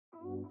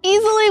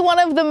Easily one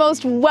of the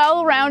most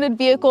well-rounded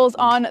vehicles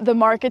on the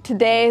market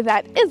today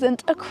that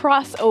isn't a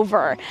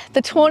crossover.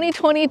 The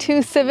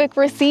 2022 Civic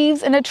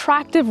receives an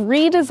attractive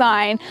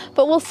redesign,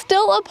 but will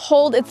still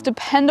uphold its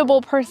dependable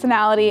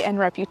personality and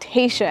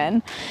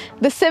reputation.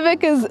 The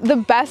Civic is the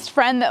best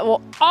friend that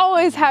will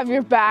always have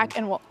your back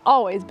and will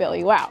always bail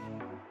you out.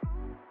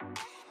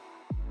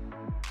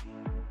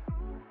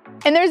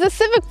 And there's a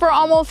Civic for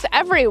almost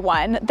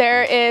everyone.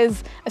 There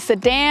is a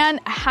sedan,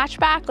 a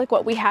hatchback like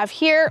what we have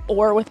here,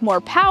 or with more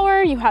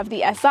power, you have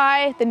the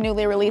SI, the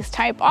newly released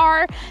Type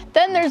R.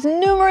 Then there's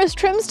numerous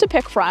trims to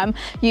pick from.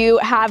 You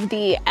have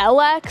the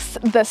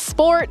LX, the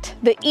Sport,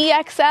 the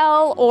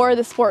EXL, or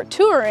the Sport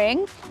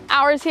Touring.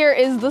 Ours here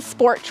is the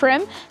Sport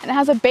trim, and it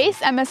has a base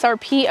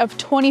MSRP of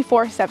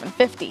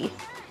 $24,750.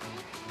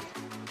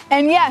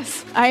 And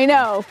yes, I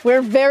know,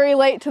 we're very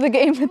late to the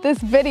game with this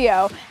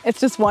video. It's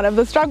just one of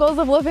the struggles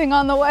of living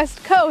on the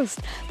West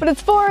Coast, but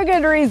it's for a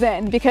good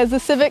reason, because the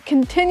Civic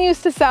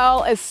continues to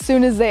sell as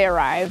soon as they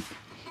arrive.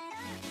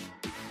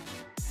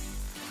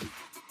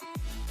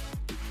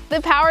 The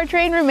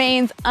powertrain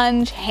remains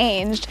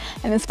unchanged,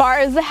 and as far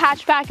as the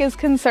hatchback is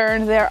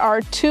concerned, there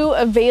are two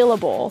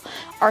available.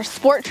 Our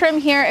Sport trim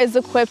here is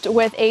equipped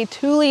with a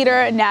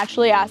 2-liter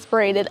naturally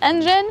aspirated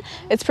engine.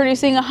 It's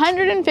producing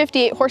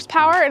 158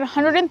 horsepower and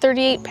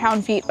 138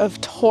 pound-feet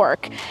of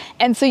torque.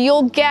 And so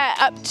you'll get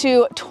up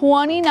to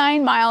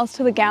 29 miles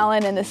to the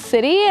gallon in the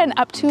city and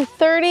up to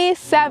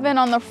 37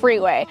 on the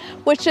freeway,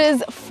 which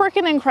is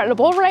freaking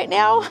incredible right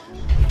now.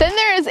 Then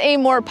there is a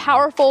more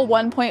powerful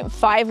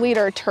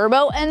 1.5-liter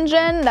turbo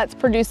engine that's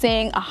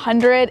producing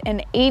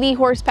 180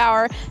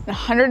 horsepower and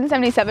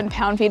 177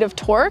 pound-feet of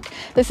torque.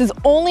 This is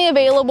only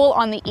available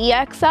on the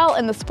EXL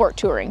and the Sport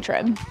Touring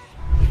trim.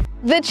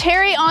 The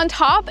cherry on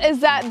top is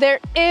that there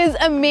is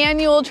a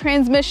manual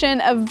transmission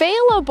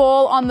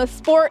available on the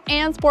Sport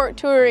and Sport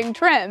Touring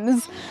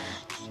trims.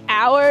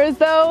 Ours,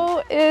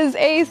 though, is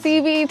a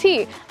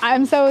CVT.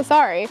 I'm so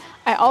sorry.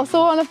 I also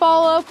want to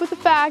follow up with the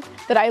fact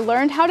that I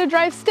learned how to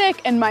drive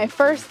stick in my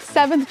first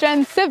 7th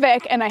gen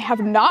Civic, and I have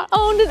not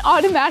owned an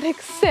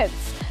automatic since,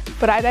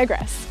 but I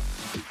digress.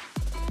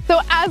 So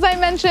as I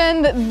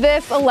mentioned,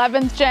 this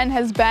 11th gen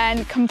has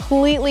been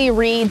completely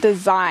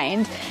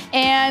redesigned,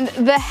 and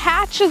the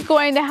hatch is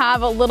going to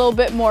have a little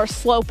bit more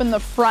slope in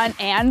the front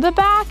and the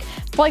back.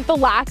 For like the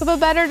lack of a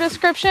better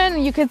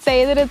description, you could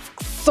say that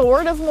it's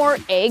sort of more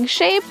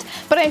egg-shaped,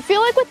 but I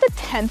feel like with the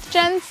 10th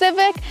gen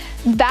Civic,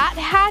 that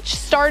hatch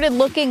started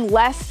looking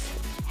less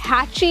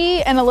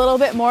hatchy and a little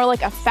bit more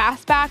like a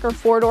fastback or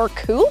 4-door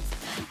coupe,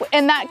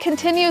 and that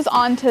continues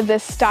on to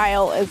this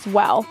style as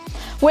well.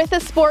 With the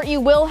Sport, you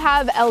will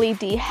have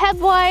LED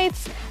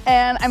headlights,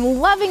 and I'm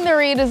loving the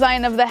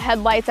redesign of the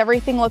headlights.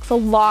 Everything looks a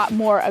lot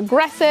more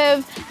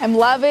aggressive. I'm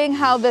loving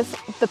how the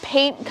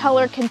paint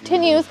color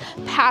continues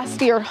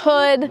past your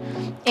hood,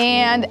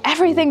 and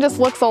everything just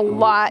looks a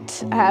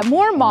lot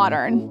more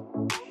modern.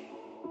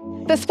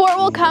 The Sport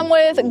will come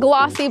with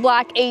glossy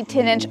black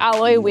 18-inch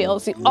alloy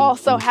wheels. You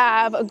also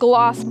have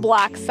gloss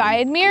black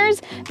side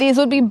mirrors. These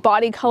would be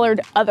body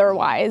colored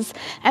otherwise.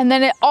 And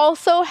then it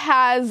also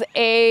has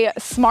a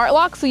smart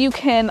lock, so you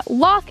can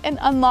lock and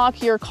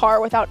unlock your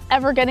car without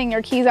ever getting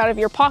your keys out of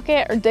your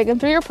pocket or digging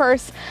through your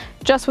purse,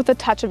 just with the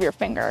touch of your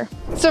finger.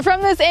 So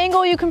from this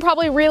angle, you can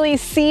probably really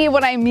see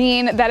what I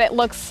mean, that it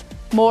looks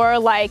more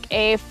like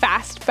a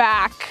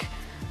fastback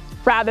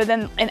rather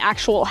than an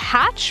actual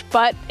hatch,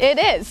 but it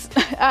is.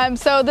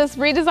 So this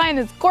redesign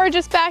is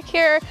gorgeous back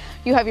here.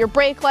 You have your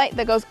brake light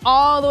that goes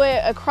all the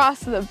way across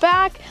to the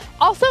back.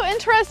 Also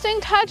interesting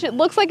touch, it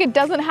looks like it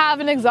doesn't have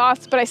an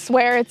exhaust, but I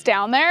swear it's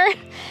down there.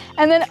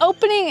 And then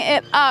opening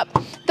it up,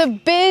 the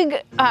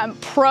big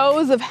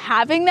pros of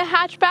having the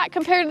hatchback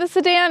compared to the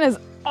sedan is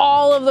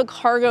all of the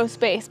cargo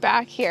space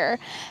back here.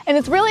 And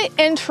it's really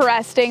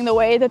interesting the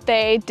way that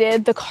they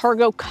did the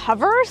cargo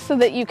cover so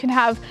that you can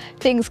have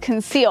things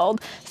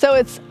concealed. So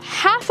it's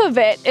half of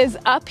it is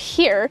up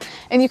here,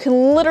 and you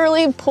can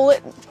literally pull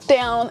it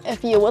down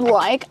if you would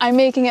like. I'm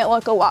making it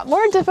look a lot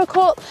more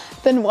difficult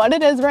than what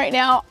it is right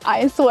now,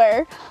 I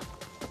swear.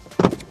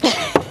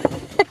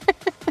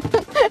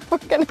 We're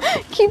gonna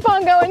keep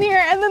on going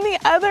here. And then the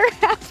other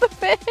half of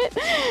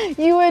it,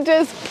 you would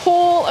just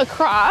pull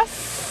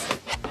across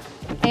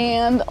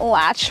and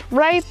latch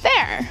right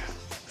there.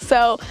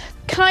 So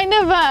kind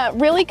of a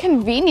really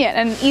convenient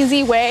and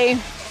easy way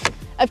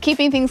of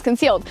keeping things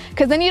concealed,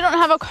 because then you don't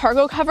have a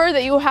cargo cover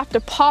that you have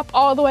to pop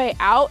all the way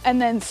out and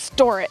then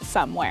store it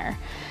somewhere.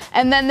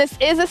 And then this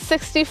is a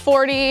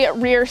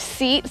 60/40 rear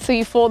seat, so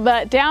you fold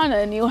that down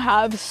and you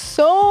have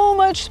so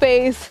much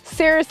space.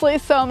 Seriously,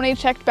 so many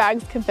checked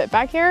bags can fit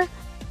back here.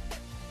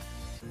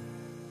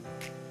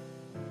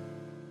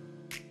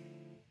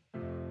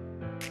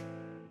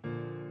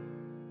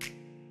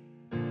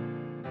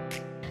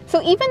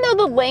 So even though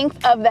the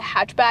length of the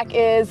hatchback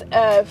is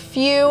a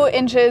few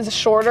inches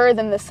shorter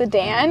than the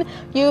sedan,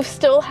 you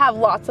still have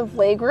lots of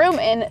legroom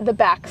in the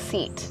back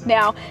seat.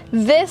 Now,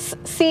 this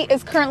seat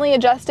is currently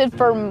adjusted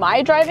for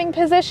my driving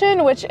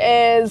position, which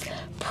is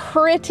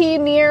pretty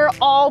near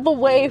all the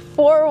way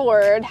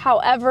forward.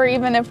 However,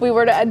 even if we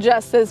were to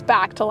adjust this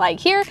back to like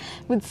here,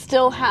 we'd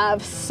still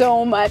have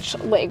so much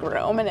leg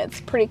room, and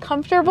it's pretty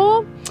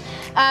comfortable.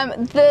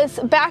 This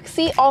back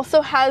seat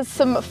also has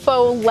some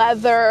faux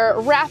leather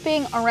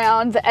wrapping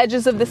around the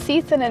edges of the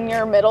seats and in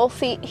your middle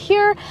seat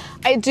here.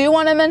 I do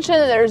want to mention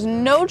that there's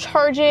no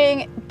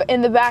charging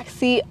in the back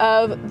seat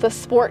of the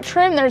Sport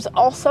trim. There's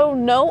also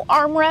no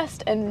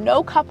armrest and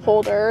no cup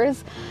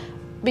holders,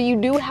 but you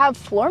do have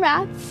floor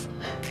mats.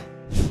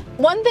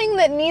 One thing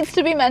that needs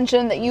to be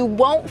mentioned that you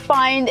won't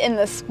find in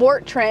the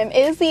Sport trim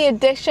is the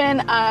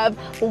addition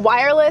of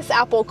wireless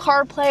Apple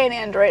CarPlay and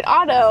Android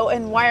Auto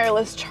and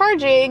wireless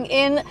charging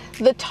in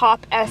the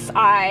top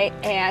SI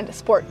and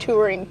Sport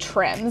Touring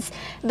trims.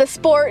 The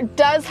Sport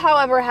does,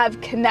 however,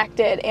 have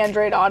connected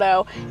Android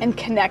Auto and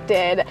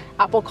connected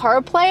Apple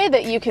CarPlay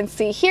that you can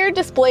see here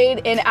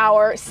displayed in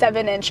our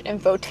 7-inch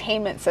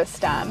infotainment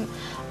system.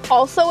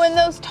 Also in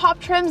those top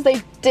trims,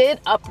 they did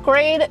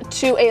upgrade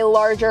to a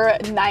larger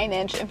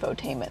 9-inch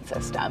infotainment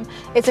system.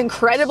 It's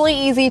incredibly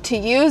easy to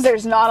use.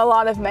 There's not a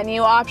lot of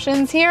menu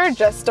options here,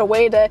 just a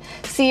way to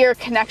see your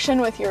connection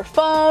with your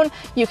phone.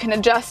 You can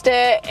adjust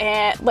it,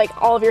 and like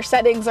all of your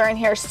settings are in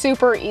here,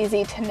 super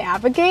easy to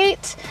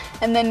navigate.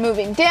 And then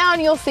moving down,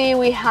 you'll see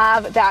we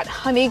have that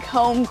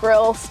honeycomb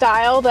grille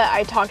style that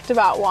I talked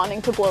about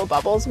wanting to blow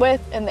bubbles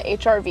with in the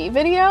HRV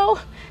video.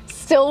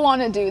 Still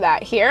want to do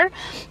that here.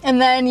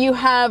 And then you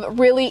have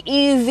really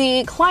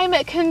easy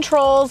climate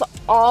controls,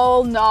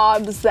 all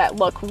knobs that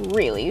look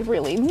really,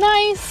 really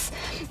nice.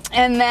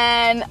 And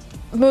then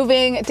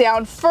moving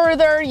down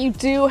further, you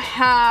do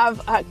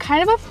have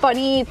kind of a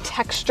funny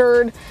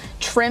textured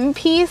trim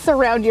piece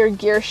around your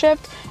gear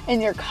shift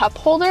and your cup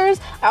holders.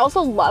 I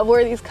also love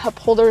where these cup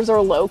holders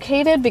are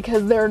located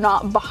because they're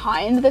not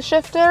behind the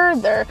shifter,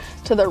 they're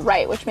to the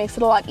right, which makes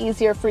it a lot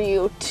easier for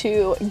you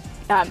to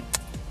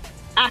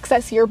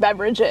access your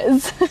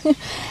beverages.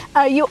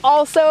 You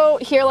also,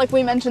 here, like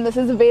we mentioned, this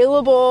is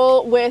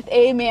available with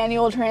a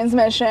manual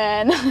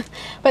transmission,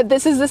 but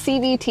this is the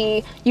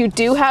CVT. You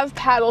do have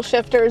paddle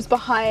shifters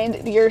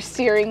behind your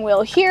steering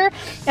wheel here,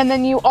 and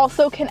then you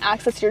also can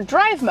access your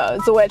drive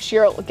modes, which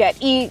you'll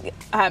get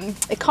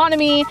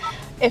economy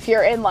if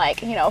you're in,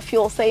 like, you know,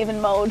 fuel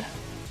saving mode,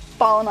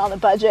 falling on a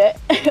budget,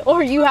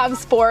 or you have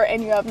sport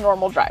and you have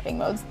normal driving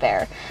modes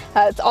there.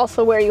 It's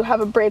also where you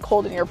have a brake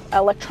hold and your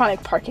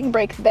electronic parking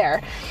brake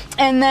there.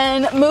 And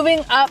then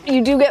moving up,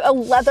 you do get a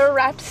leather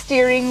wrapped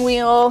steering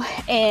wheel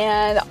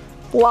and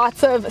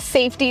lots of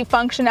safety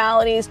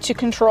functionalities to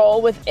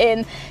control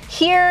within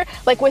here.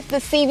 Like with the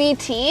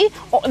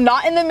CVT,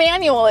 not in the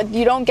manual,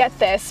 you don't get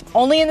this.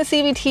 Only in the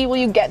CVT will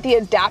you get the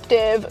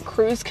adaptive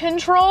cruise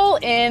control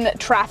in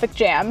traffic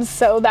jams.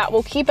 So that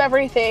will keep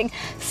everything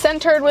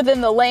centered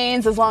within the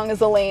lanes as long as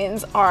the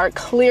lanes are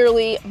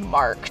clearly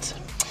marked.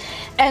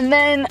 And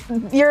then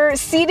your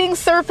seating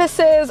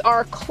surfaces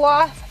are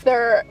cloth.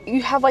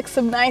 You have like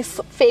some nice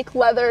fake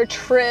leather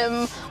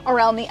trim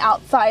around the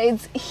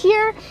outsides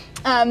here.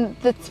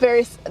 That's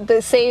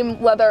the same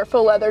faux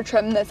leather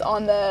trim that's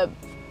on the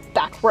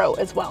back row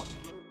as well.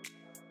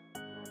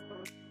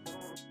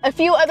 A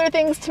few other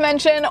things to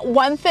mention.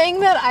 One thing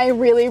that I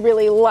really,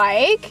 really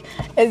like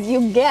is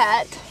you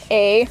get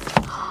a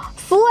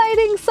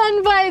sliding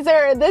sun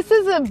visor. This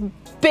is a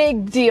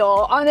big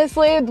deal.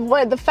 Honestly,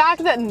 the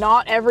fact that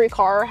not every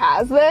car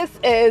has this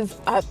is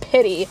a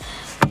pity.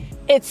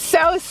 It's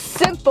so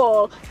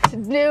simple to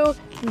do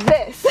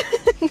this.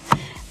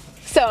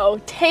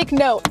 So take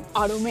note,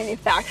 auto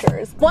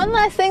manufacturers. One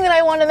last thing that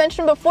I want to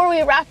mention before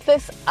we wrap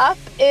this up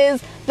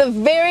is the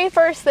very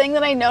first thing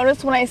that I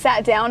noticed when I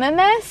sat down in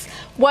this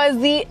was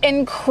the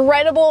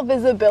incredible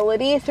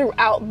visibility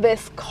throughout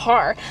this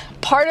car.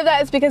 Part of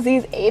that is because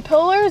these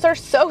A-pillars are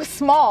so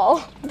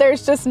small,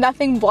 there's just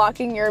nothing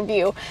blocking your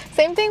view.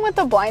 Same thing with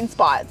the blind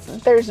spots.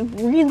 There's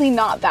really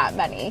not that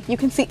many. You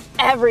can see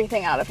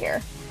everything out of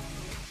here.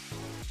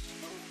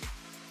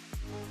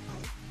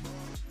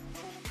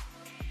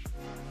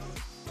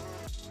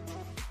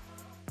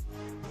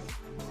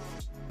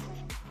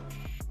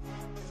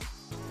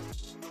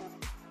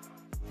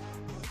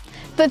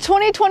 The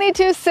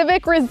 2022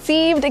 Civic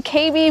received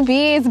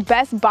KBB's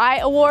Best Buy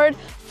Award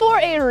for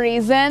a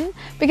reason,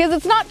 because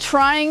it's not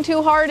trying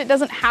too hard, it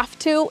doesn't have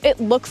to, it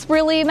looks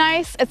really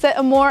nice, it's at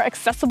a more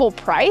accessible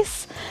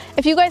price.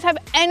 If you guys have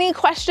any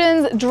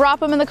questions,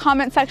 drop them in the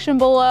comment section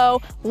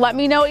below. Let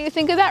me know what you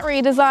think of that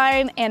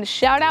redesign, and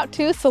shout out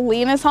to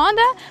Salinas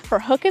Honda for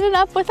hooking it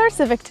up with our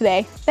Civic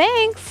today.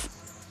 Thanks!